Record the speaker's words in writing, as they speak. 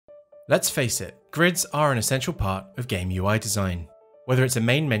Let's face it, grids are an essential part of game UI design. Whether it's a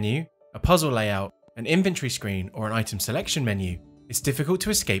main menu, a puzzle layout, an inventory screen, or an item selection menu, it's difficult to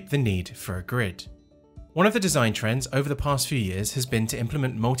escape the need for a grid. One of the design trends over the past few years has been to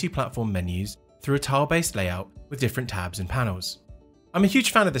implement multi-platform menus through a tile-based layout with different tabs and panels. I'm a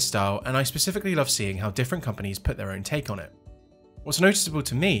huge fan of this style, and I specifically love seeing how different companies put their own take on it. What's noticeable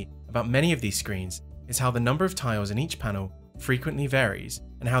to me about many of these screens is how the number of tiles in each panel frequently varies,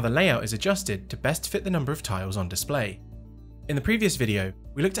 and how the layout is adjusted to best fit the number of tiles on display. In the previous video,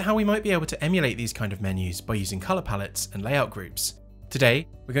 we looked at how we might be able to emulate these kind of menus by using color palettes and layout groups. Today,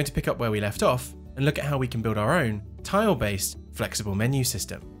 we're going to pick up where we left off and look at how we can build our own tile-based flexible menu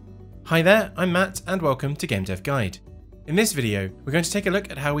system. Hi there, I'm Matt and welcome to Game Dev Guide. In this video, we're going to take a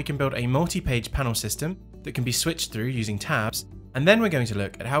look at how we can build a multi-page panel system that can be switched through using tabs, and then we're going to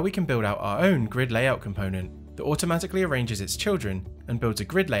look at how we can build out our own grid layout component that automatically arranges its children and builds a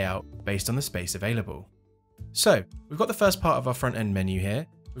grid layout based on the space available. So, we've got the first part of our front-end menu here.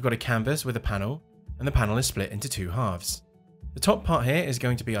 We've got a canvas with a panel, and the panel is split into two halves. The top part here is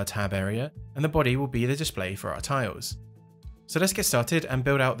going to be our tab area, and the body will be the display for our tiles. So let's get started and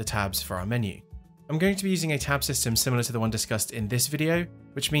build out the tabs for our menu. I'm going to be using a tab system similar to the one discussed in this video,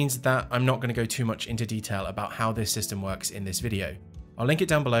 which means that I'm not going to go too much into detail about how this system works in this video. I'll link it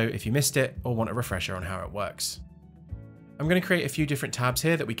down below if you missed it or want a refresher on how it works. I'm going to create a few different tabs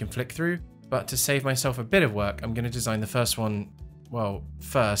here that we can flick through, but to save myself a bit of work, I'm going to design the first one,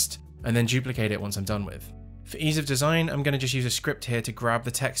 first, and then duplicate it once I'm done with. For ease of design, I'm going to just use a script here to grab the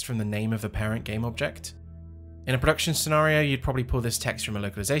text from the name of the parent game object. In a production scenario, you'd probably pull this text from a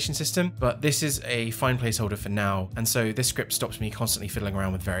localization system, but this is a fine placeholder for now, and so this script stops me constantly fiddling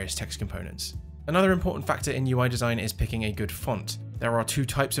around with various text components. Another important factor in UI design is picking a good font. There are two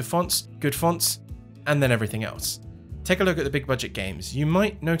types of fonts, good fonts, and then everything else. Take a look at the big budget games. You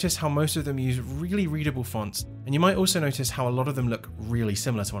might notice how most of them use really readable fonts, and you might also notice how a lot of them look really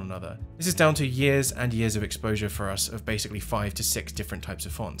similar to one another. This is down to years and years of exposure for us of basically 5 to 6 different types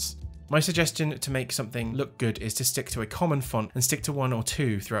of fonts. My suggestion to make something look good is to stick to a common font and stick to 1 or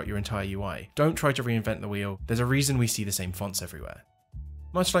 2 throughout your entire UI. Don't try to reinvent the wheel. There's a reason we see the same fonts everywhere.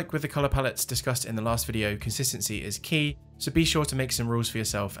 Much like with the color palettes discussed in the last video, consistency is key, so be sure to make some rules for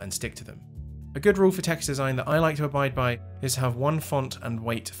yourself and stick to them. A good rule for text design that I like to abide by is to have one font and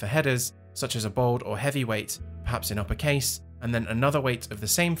weight for headers, such as a bold or heavy weight, perhaps in uppercase, and then another weight of the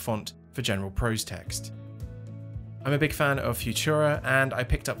same font for general prose text. I'm a big fan of Futura, and I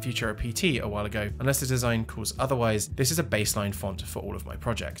picked up Futura PT a while ago. Unless the design calls otherwise, this is a baseline font for all of my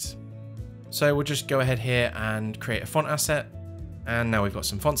projects. So we'll just go ahead here and create a font asset, and now we've got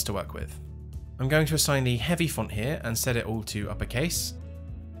some fonts to work with. I'm going to assign the heavy font here and set it all to uppercase.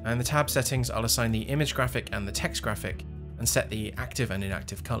 And the tab settings, I'll assign the image graphic and the text graphic and set the active and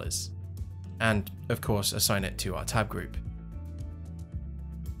inactive colors. And of course, assign it to our tab group.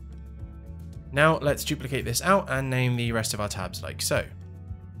 Now let's duplicate this out and name the rest of our tabs like so.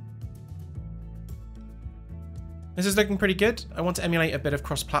 This is looking pretty good. I want to emulate a bit of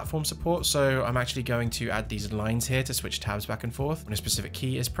cross-platform support, so I'm actually going to add these lines here to switch tabs back and forth when a specific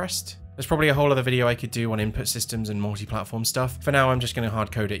key is pressed. There's probably a whole other video I could do on input systems and multi-platform stuff. For now, I'm just going to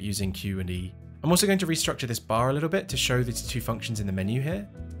hard code it using Q and E. I'm also going to restructure this bar a little bit to show the two functions in the menu here.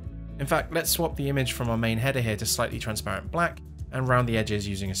 In fact, let's swap the image from our main header here to slightly transparent black and round the edges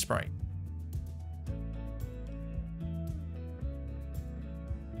using a sprite.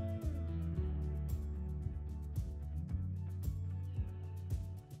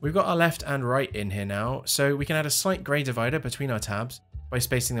 We've got our left and right in here now, so we can add a slight grey divider between our tabs by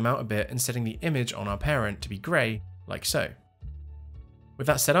spacing them out a bit and setting the image on our parent to be grey, like so. With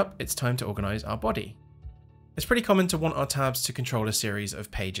that set up, it's time to organise our body. It's pretty common to want our tabs to control a series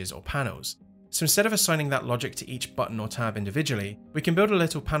of pages or panels. So instead of assigning that logic to each button or tab individually, we can build a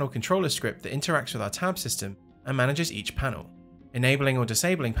little panel controller script that interacts with our tab system and manages each panel, enabling or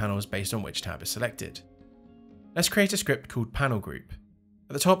disabling panels based on which tab is selected. Let's create a script called panel group.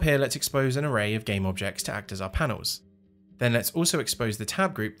 At the top here, let's expose an array of game objects to act as our panels. Then let's also expose the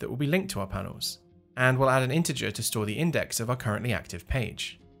tab group that will be linked to our panels. And we'll add an integer to store the index of our currently active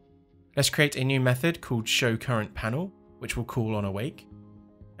page. Let's create a new method called showCurrentPanel, which will call on awake.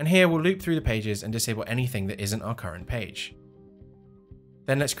 And here we'll loop through the pages and disable anything that isn't our current page.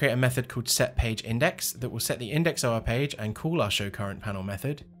 Then let's create a method called setPageIndex that will set the index of our page and call our showCurrentPanel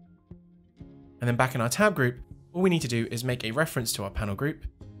method. And then back in our tab group, all we need to do is make a reference to our panel group,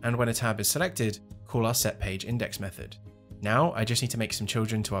 and when a tab is selected, call our setPageIndex method. Now I just need to make some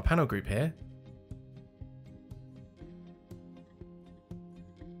children to our panel group here.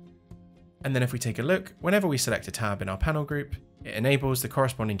 And then if we take a look, whenever we select a tab in our panel group, It enables the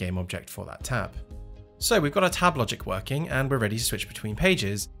corresponding game object for that tab. So we've got our tab logic working and we're ready to switch between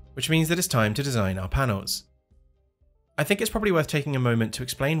pages, which means that it's time to design our panels. I think it's probably worth taking a moment to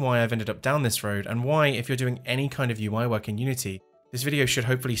explain why I've ended up down this road and why, if you're doing any kind of UI work in Unity, this video should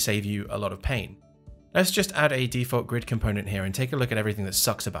hopefully save you a lot of pain. Let's just add a default grid component here and take a look at everything that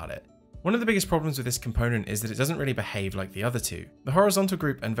sucks about it. One of the biggest problems with this component is that it doesn't really behave like the other two. The horizontal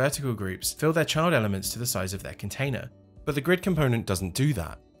group and vertical groups fill their child elements to the size of their container, but the grid component doesn't do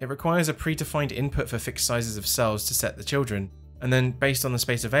that. It requires a predefined input for fixed sizes of cells to set the children, and then based on the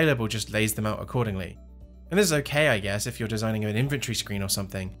space available just lays them out accordingly. And this is okay, I guess, if you're designing an inventory screen or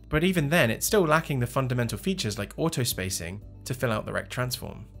something, but even then it's still lacking the fundamental features like auto spacing to fill out the rect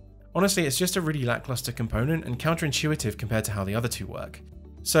transform. Honestly, it's just a really lackluster component and counterintuitive compared to how the other two work.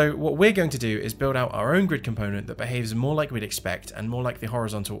 So what we're going to do is build out our own grid component that behaves more like we'd expect and more like the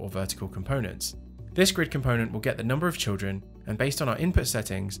horizontal or vertical components. This grid component will get the number of children and, based on our input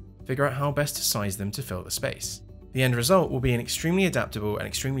settings, figure out how best to size them to fill the space. The end result will be an extremely adaptable and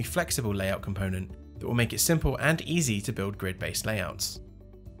extremely flexible layout component that will make it simple and easy to build grid-based layouts.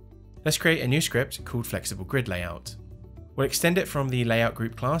 Let's create a new script called Flexible Grid Layout. We'll extend it from the layout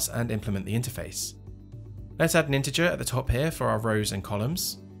group class and implement the interface. Let's add an integer at the top here for our rows and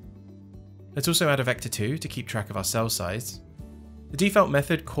columns. Let's also add a vector 2 to keep track of our cell size. The default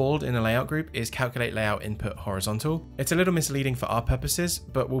method called in a layout group is calculate layout input horizontal. It's a little misleading for our purposes,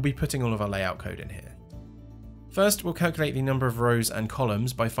 but we'll be putting all of our layout code in here. First, we'll calculate the number of rows and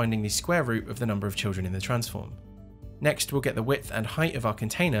columns by finding the square root of the number of children in the transform. Next, we'll get the width and height of our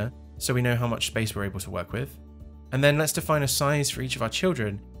container so we know how much space we're able to work with. And then let's define a size for each of our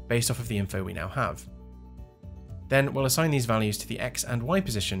children based off of the info we now have. Then we'll assign these values to the X and Y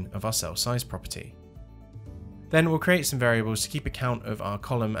position of our cell size property. Then we'll create some variables to keep account of our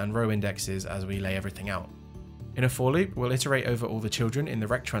column and row indexes as we lay everything out. In a for loop, we'll iterate over all the children in the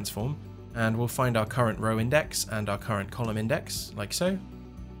rect transform, and we'll find our current row index and our current column index, like so,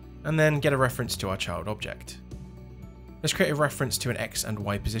 and then get a reference to our child object. Let's create a reference to an X and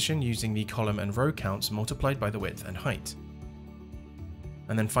Y position using the column and row counts multiplied by the width and height.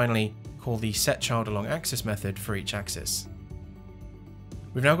 And then finally, call the setChildAlongAxis method for each axis.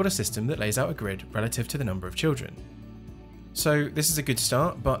 We've now got a system that lays out a grid relative to the number of children. So this is a good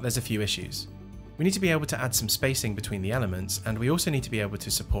start, but there's a few issues. We need to be able to add some spacing between the elements, and we also need to be able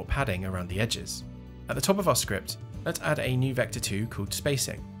to support padding around the edges. At the top of our script, let's add a new vector 2 called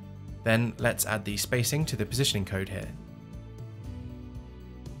spacing. Then let's add the spacing to the positioning code here.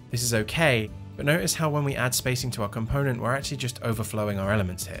 This is okay, but notice how when we add spacing to our component, we're actually just overflowing our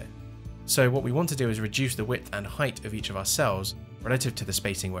elements here. So what we want to do is reduce the width and height of each of our cells relative to the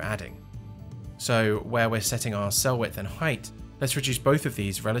spacing we're adding. So where we're setting our cell width and height, let's reduce both of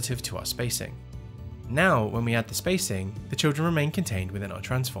these relative to our spacing. Now, when we add the spacing, the children remain contained within our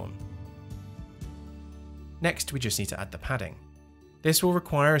transform. Next, we just need to add the padding. This will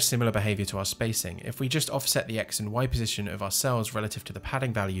require a similar behavior to our spacing. If we just offset the X and Y position of our cells relative to the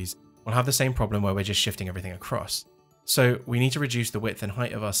padding values, we'll have the same problem where we're just shifting everything across. So we need to reduce the width and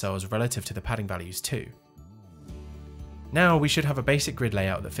height of our cells relative to the padding values too. Now we should have a basic grid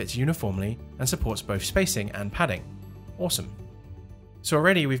layout that fits uniformly and supports both spacing and padding. Awesome. So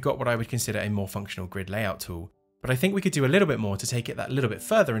already we've got what I would consider a more functional grid layout tool, but I think we could do a little bit more to take it that little bit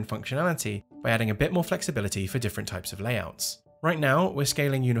further in functionality by adding a bit more flexibility for different types of layouts. Right now, we're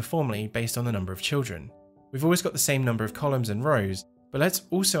scaling uniformly based on the number of children. We've always got the same number of columns and rows, but let's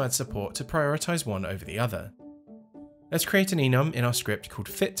also add support to prioritize one over the other. Let's create an enum in our script called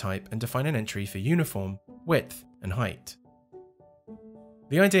fitType and define an entry for uniform, width, and height.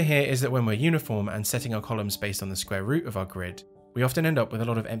 The idea here is that when we're uniform and setting our columns based on the square root of our grid, we often end up with a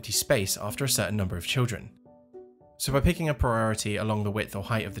lot of empty space after a certain number of children. So by picking a priority along the width or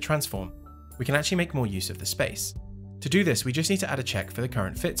height of the transform, we can actually make more use of the space. To do this, we just need to add a check for the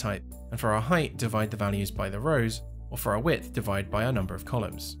current fit type, and for our height, divide the values by the rows, or for our width, divide by our number of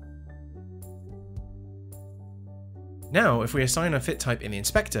columns. Now, if we assign our fit type in the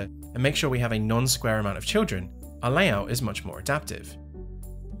inspector and make sure we have a non-square amount of children, our layout is much more adaptive.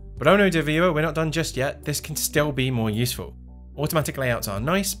 But oh no, dear viewer, we're not done just yet. This can still be more useful. Automatic layouts are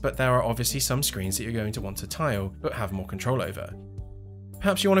nice, but there are obviously some screens that you're going to want to tile, but have more control over.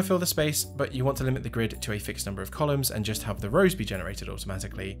 Perhaps you want to fill the space, but you want to limit the grid to a fixed number of columns and just have the rows be generated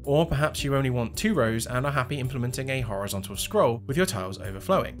automatically. Or perhaps you only want 2 rows and are happy implementing a horizontal scroll with your tiles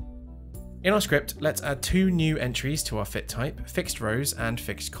overflowing. In our script, let's add 2 new entries to our fit type, fixed rows and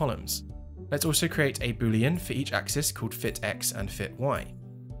fixed columns. Let's also create a boolean for each axis called fitX and fitY.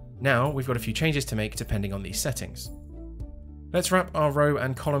 Now we've got a few changes to make depending on these settings. Let's wrap our row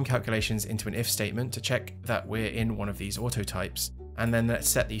and column calculations into an if statement to check that we're in one of these auto types, and then let's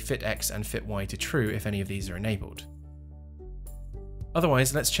set the fit X and fit Y to true if any of these are enabled.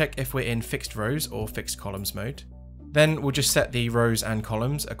 Otherwise, let's check if we're in fixed rows or fixed columns mode. Then we'll just set the rows and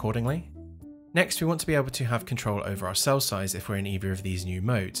columns accordingly. Next, we want to be able to have control over our cell size if we're in either of these new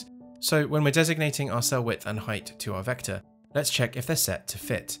modes. So when we're designating our cell width and height to our vector, let's check if they're set to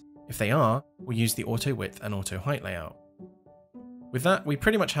fit. If they are, we'll use the auto width and auto height layout. With that, we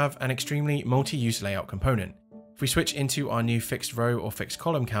pretty much have an extremely multi-use layout component. If we switch into our new fixed row or fixed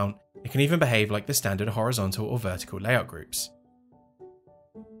column count, it can even behave like the standard horizontal or vertical layout groups.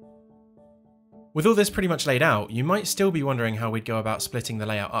 With all this pretty much laid out, you might still be wondering how we'd go about splitting the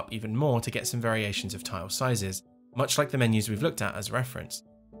layout up even more to get some variations of tile sizes, much like the menus we've looked at as reference.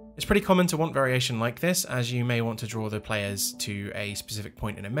 It's pretty common to want variation like this, as you may want to draw the players to a specific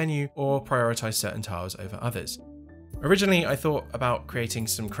point in a menu or prioritize certain tiles over others. Originally, I thought about creating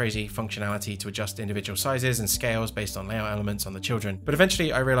some crazy functionality to adjust individual sizes and scales based on layout elements on the children, but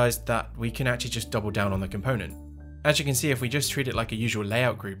eventually I realized that we can actually just double down on the component. As you can see, if we just treat it like a usual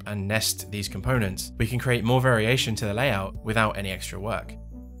layout group and nest these components, we can create more variation to the layout without any extra work.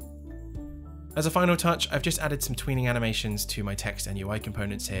 As a final touch, I've just added some tweening animations to my text and UI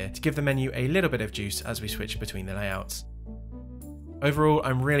components here to give the menu a little bit of juice as we switch between the layouts. Overall,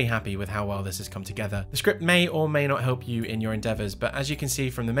 I'm really happy with how well this has come together. The script may or may not help you in your endeavors, but as you can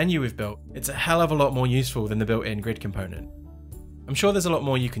see from the menu we've built, it's a hell of a lot more useful than the built-in grid component. I'm sure there's a lot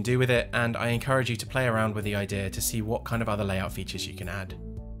more you can do with it, and I encourage you to play around with the idea to see what kind of other layout features you can add.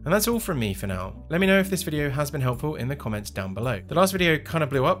 And that's all from me for now. Let me know if this video has been helpful in the comments down below. The last video kind of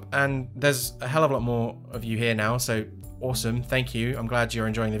blew up, and there's a hell of a lot more of you here now, so awesome, thank you, I'm glad you're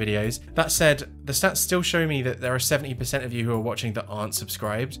enjoying the videos. That said, the stats still show me that there are 70% of you who are watching that aren't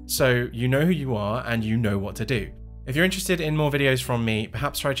subscribed, so you know who you are and you know what to do. If you're interested in more videos from me,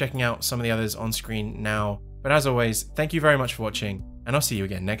 perhaps try checking out some of the others on screen now. But as always, thank you very much for watching, and I'll see you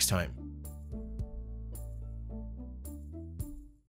again next time.